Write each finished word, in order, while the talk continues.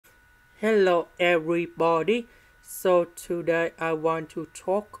Hello everybody. So today I want to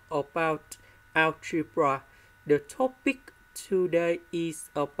talk about algebra. The topic today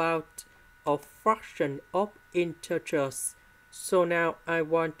is about a fraction of integers. So now I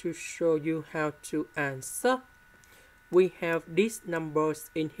want to show you how to answer. We have these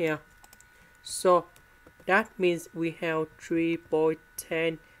numbers in here. So that means we have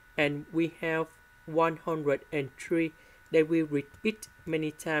 3.10 and we have 103. They will repeat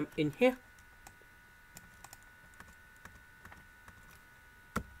many times in here.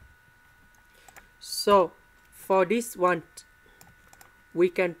 So for this one, we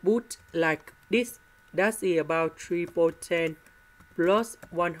can put like this. That is about 3.10 plus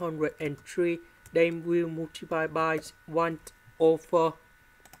 103. Then we multiply by 1 over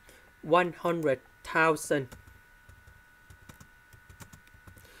 100,000.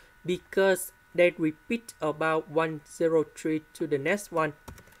 Because they repeat about 103 to the next one.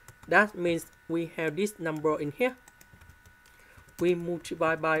 That means we have this number in here. We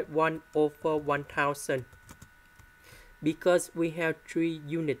multiply by 1 over 1000. Because we have 3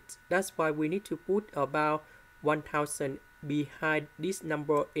 units. That's why we need to put about 1000 behind this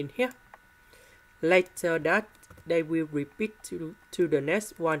number in here. Later that they will repeat to the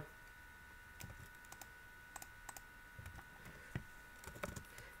next one.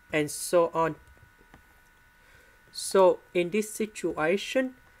 And so on. So in this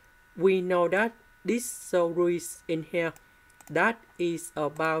situation, we know that this series in here, that is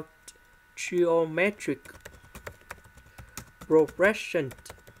about geometric progression.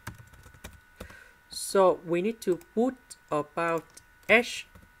 So we need to put about h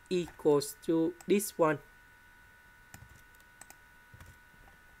equals to this one.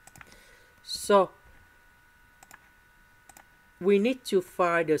 So we need to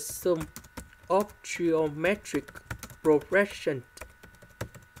find the sum of geometric progression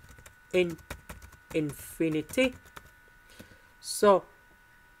in infinity. So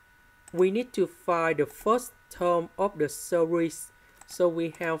we need to find the first term of the series. So we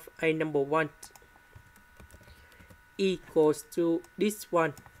have a number 1 equals to this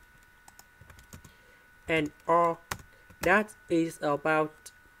one, and R, that is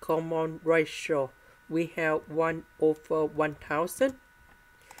about common ratio. We have 1 over 1000.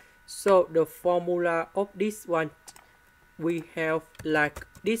 So the formula of this one, we have like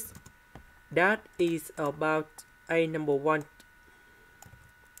this. That is about a number 1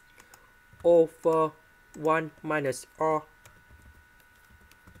 over 1 minus R.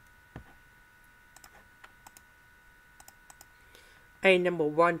 A number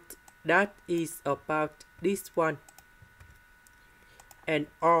 1, that is about this one. And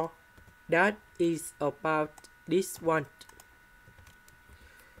R, that is about this one.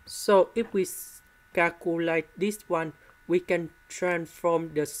 So if we calculate this one, we can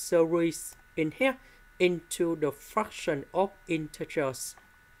transform the series in here into the fraction of integers.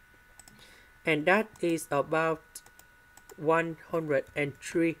 And that is about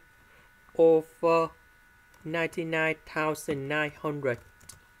 103 over 99,900.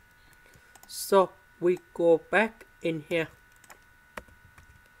 So we go back in here.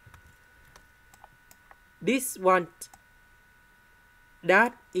 This one,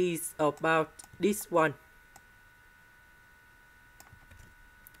 that is about this one.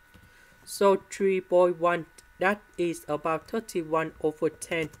 So 3.1, that is about 31 over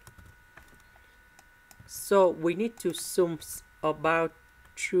 10. So we need to sum about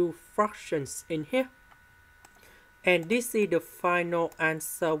 2 fractions in here. And this is the final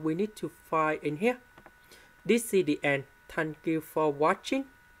answer we need to find in here. This is the end. Thank you for watching.